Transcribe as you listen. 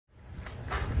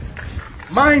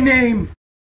My name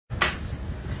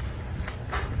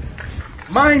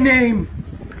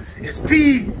is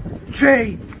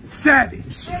P.J.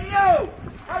 Savage. Hey yo,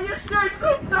 are your shirts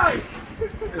so tight?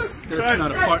 That's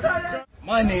not a part.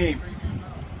 My name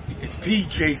is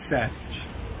P.J. Savage.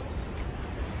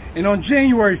 And on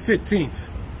January 15th,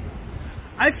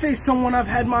 I face someone I've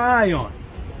had my eye on.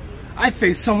 I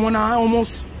face someone I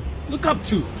almost look up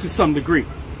to some degree.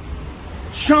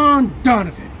 Shawn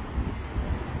Donavan.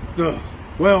 The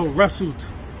well-wrestled,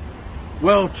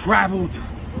 well-traveled,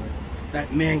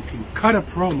 that man can cut a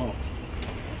promo.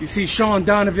 You see, Shawn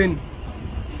Donavan,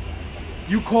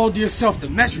 you called yourself the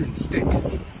measuring stick.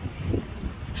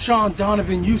 Shawn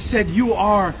Donavan, you said you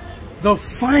are the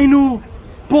final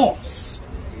boss.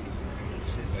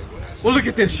 Well, look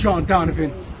at this, Shawn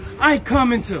Donavan. I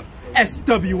come into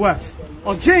SWF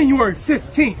on January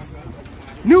 15th,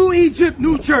 New Egypt,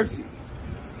 New Jersey.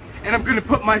 And I'm gonna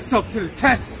put myself to the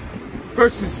test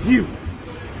versus you.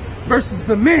 Versus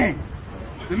the man,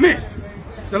 the myth,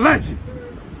 the legend,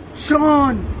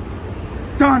 Shawn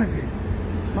Donavan.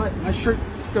 Is my shirt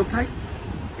still tight?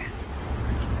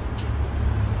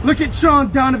 Look at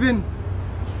Shawn Donavan.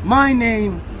 My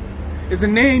name is a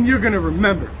name you're gonna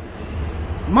remember.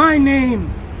 My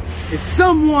name is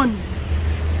someone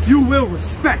you will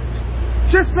respect.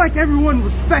 Just like everyone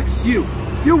respects you.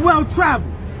 You're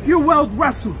well-traveled. You're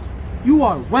well-wrestled. You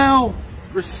are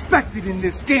well-respected in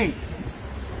this game.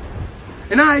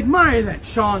 And I admire that,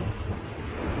 Shawn.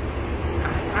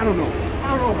 I don't know.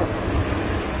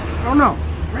 I don't know,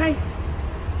 right?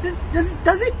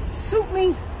 Does it suit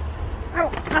me? I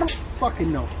don't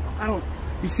fucking know.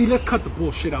 You see, let's cut the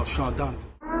bullshit out, Shawn Donavan.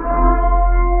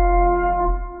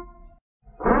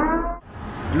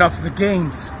 Enough of the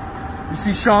games. You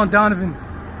see, Shawn Donavan,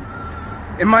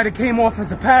 it might have came off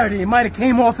as a parody. It might have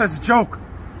came off as a joke.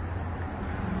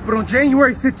 But on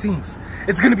January 15th,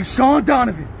 it's going to be Shawn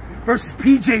Donavan versus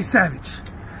P.J. Savage.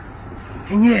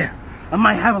 And yeah, I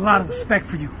might have a lot of respect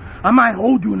for you. I might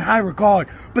hold you in high regard.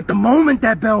 But the moment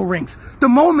that bell rings, the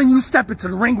moment you step into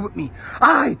the ring with me,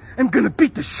 I am going to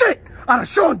beat the shit out of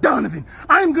Shawn Donavan.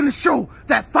 I am going to show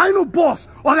that final boss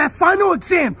or that final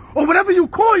exam or whatever you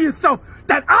call yourself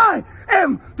that I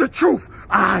am the truth.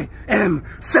 I am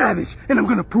Savage. And I'm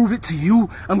going to prove it to you.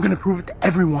 I'm going to prove it to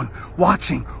everyone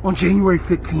watching on January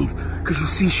 15th. Because you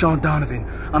see, Shawn Donavan,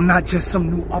 I'm not just some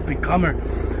new up-and-comer.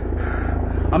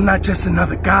 I'm not just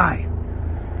another guy.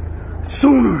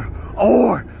 Sooner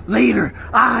or later,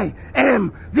 I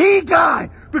am the guy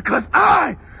because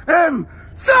I am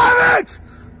Savage!